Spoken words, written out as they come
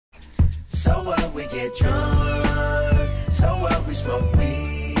So what, we get drunk. So what, we smoke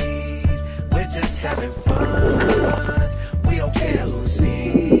weed. We're just having fun. We don't care who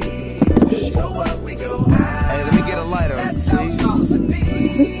sees. So what, we go out. Hey, let me get a lighter, That's how it's supposed to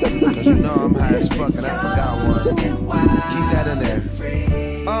be. Cause you know I'm high as fuck and I forgot one. Keep that in there.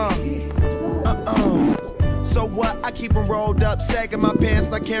 So what? I keep them rolled up, sagging my pants,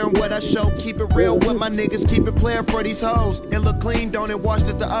 not caring what I show. Keep it real with my niggas, keep it playing for these hoes. It look clean, don't it? Washed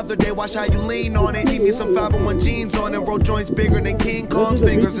it the other day, watch how you lean on it. Keep me some 501 jeans on it, roll joints bigger than King Kong's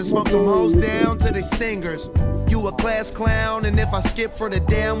fingers, and smoke them hoes down to they stingers. You a class clown, and if I skip for the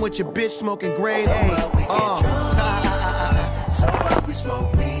damn with your bitch smoking grade A. So what, we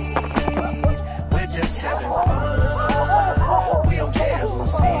smoke weed. We're just having fun. We don't care who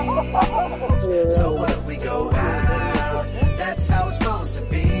sees. So what, we go out. That's how it's supposed to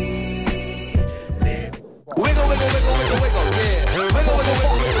be. Wiggle, wiggle, wiggle, wiggle, wiggle, yeah. Wiggle, wiggle,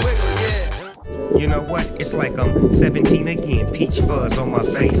 wiggle, wiggle, wiggle, yeah. You know what? It's like I'm 17 again. Peach fuzz on my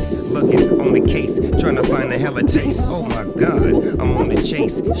face. Looking on the case, trying to find a hella taste. Oh my God, I'm on the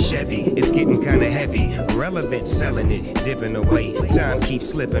chase. Chevy, it's getting kinda heavy. Relevant, selling it, dipping away. Time keeps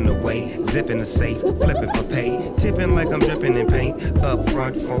slipping away. Zipping the safe, flipping for pay. Tipping like I'm dripping in paint. Up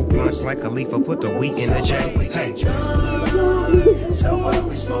front, 4 blunts like Khalifa. Put the wheat in the J. Hey. So what,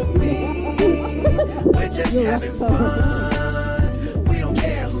 we smoke weed. We're just having fun. We don't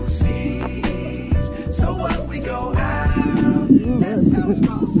care who sees. So what, we go out. That's how it's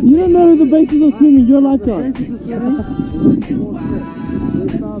supposed to be. You don't know the basis of swimming, your lifetime.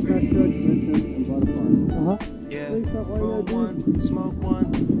 Yeah, roll one, smoke one.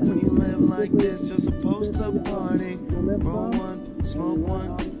 When you live like this, you're supposed to party. Roll one, smoke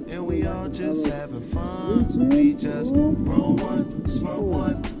one, and we all just having fun. So we just roll one, smoke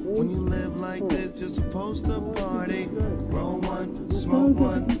one. When you live like this, you're supposed to party. Roll one, smoke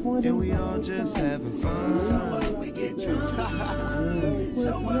one, and we all just having fun. So what, we get drunk.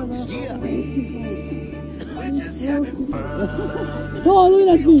 So what, we smoke weed. We're just having fun. Oh, look at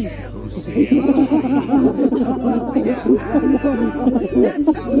that thing. Who sees? So what, we go out. That's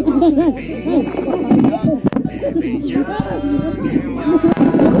how it's supposed to be. Living young and wild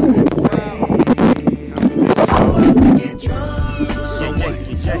and free. So what, we get drunk. So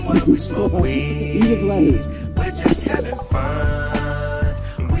what, we smoke weed. We're just having fun.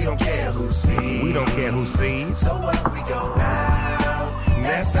 We don't care who sees. We don't care who sees. So what, we go out.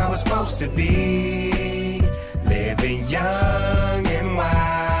 That's how it's supposed to be. Living young and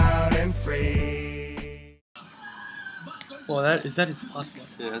wild and free. Well, that is his passport.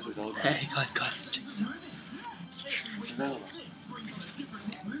 Yeah, that's a gold. Hey guys, check this out.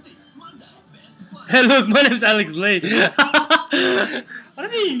 Hey look, my name's Alex Lee. I don't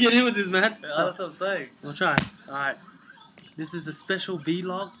think you can get in with this, man. That's what I'm saying. We'll try. Alright. This is a special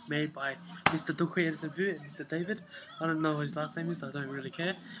vlog made by Mr. Tweety and Mr. David. I don't know what his last name is, so I don't really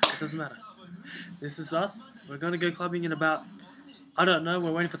care. It doesn't matter. This is us. We're gonna go clubbing in about, I don't know,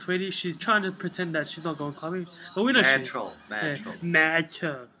 we're waiting for Tweety. She's trying to pretend that she's not going clubbing. But we know Mad she troll. But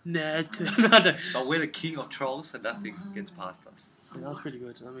we're the king of trolls, so nothing gets past us. Yeah, that was pretty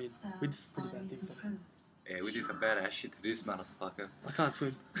good. I mean, we did some pretty bad things. So. Yeah, we did some badass shit to this motherfucker. I can't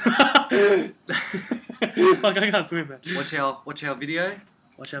swim. Fuck, I can't swim, man. Watch our video.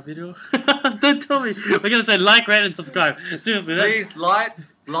 Watch our video. Don't tell me. We're gonna say like, rate, and subscribe. Seriously. Please like,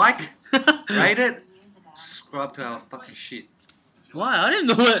 rate it, subscribe to our fucking shit. Why? I didn't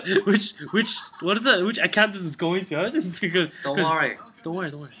know which account this is going to. I didn't see good. Don't worry. Don't worry.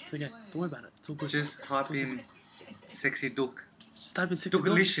 It's okay. Don't worry about it. It's all good. Just type in sexy duck. Just type in 60.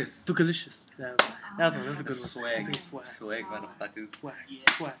 Duckalicious. Duckalicious. Yeah, that's a good one. Swag. That's a Swag, motherfuckers.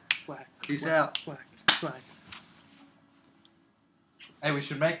 Swag. Peace out. Swag. Hey, we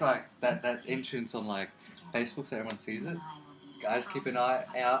should make like that entrance on like Facebook so everyone sees it. Guys, keep an eye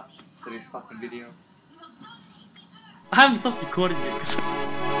out for this fucking video. I haven't stopped recording yet because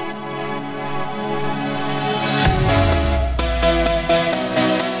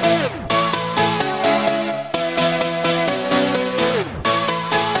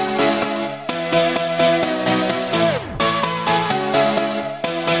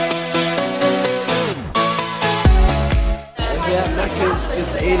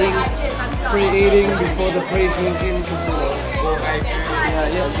just eating, pre-eating before the pre-drinking.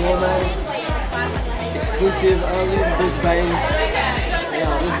 Gourmet. Exclusive only, this Bane.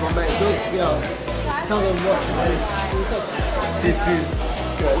 Yeah, this is my mate. Look, yo, tell them what this is.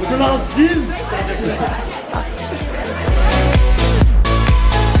 Brazil!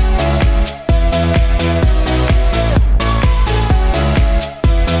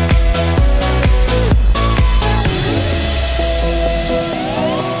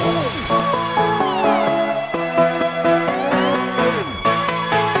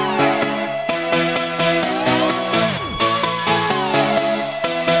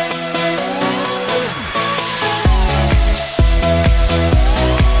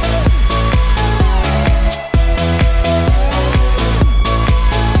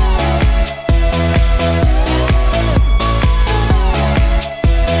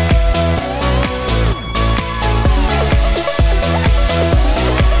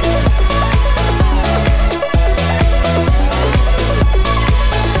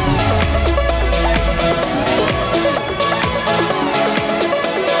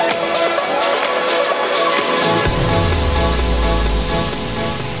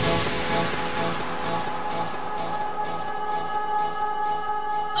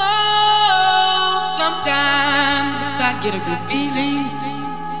 get a good feeling.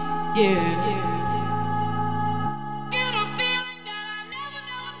 Yeah.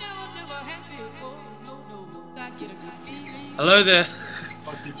 Hello there.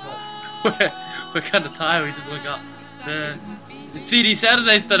 we're kind of tired. We just woke up. It's CD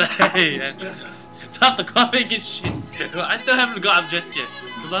Saturdays today. And it's after clubbing and shit. I still haven't got undressed yet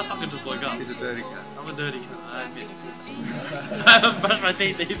because I fucking just woke up. He's a dirty cat. I'm a dirty cunt, I admit. I haven't brushed my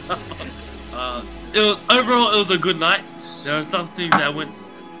teeth either. Overall, it was a good night. There are some things that went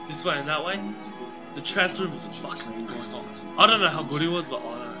this way and that way. The trance room was fucking going on. I don't know how good it was, but I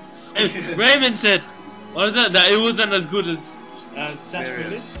don't know. And Raymond said, what is that? That it wasn't as good as Dash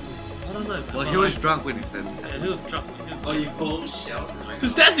Serious. I don't know. Well, he was drunk when he said it. Yeah, he was drunk. Oh, you bullshit. He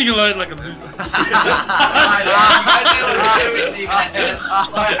was dancing alone like a loser. I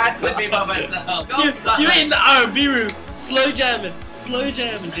had to be by myself. You in the R&B room, slow jamming,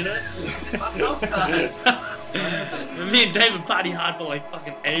 you know? Me and David party hard for like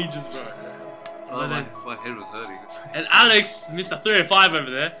fucking ages, bro. Oh, my head was hurting. And Alex, Mr. 305 over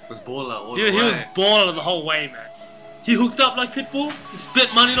there, Was baller all he the way. was baller the whole way, man. He hooked up like Pitbull, he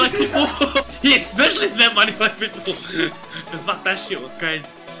spent money like Pitbull. He especially spent money like Pitbull. Cause fuck, that shit was crazy.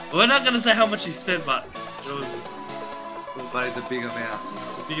 We're not gonna say how much he spent, but it was By the big amount.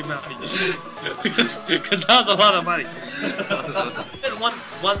 a big amount. Because that was a lot of money.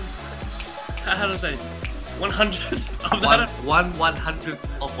 How do I say? 100th of that. 1/100th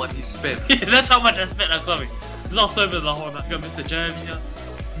of what he spent. Yeah, that's how much I spent on clubbing. Because I was sober the whole night. Got Mr. Jeremy here,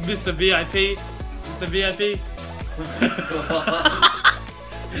 Mr. VIP, Mr. VIP. What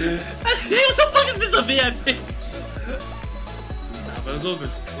the fuck is Mr. VIP? Nah, but it was all good.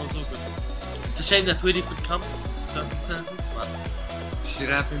 It was all good. It's a shame that Tweety could come to circumstances, but Shit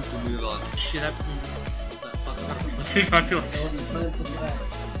happens to move on. shit happened.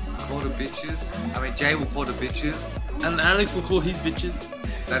 Call the bitches. I mean, Jay will call the bitches And Alex will call his bitches.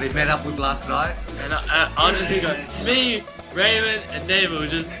 that he met up with last night. And I'll just go. Me, Raymond, and David were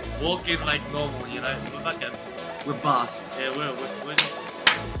just walking like normal, you know? We're fucking. We're boss. Yeah, we're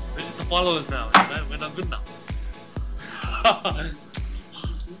just the followers now. You know? We're not good enough.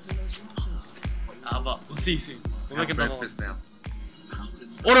 But we'll see you soon. We'll Have make another one. breakfast now.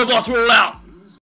 Autobots roll out!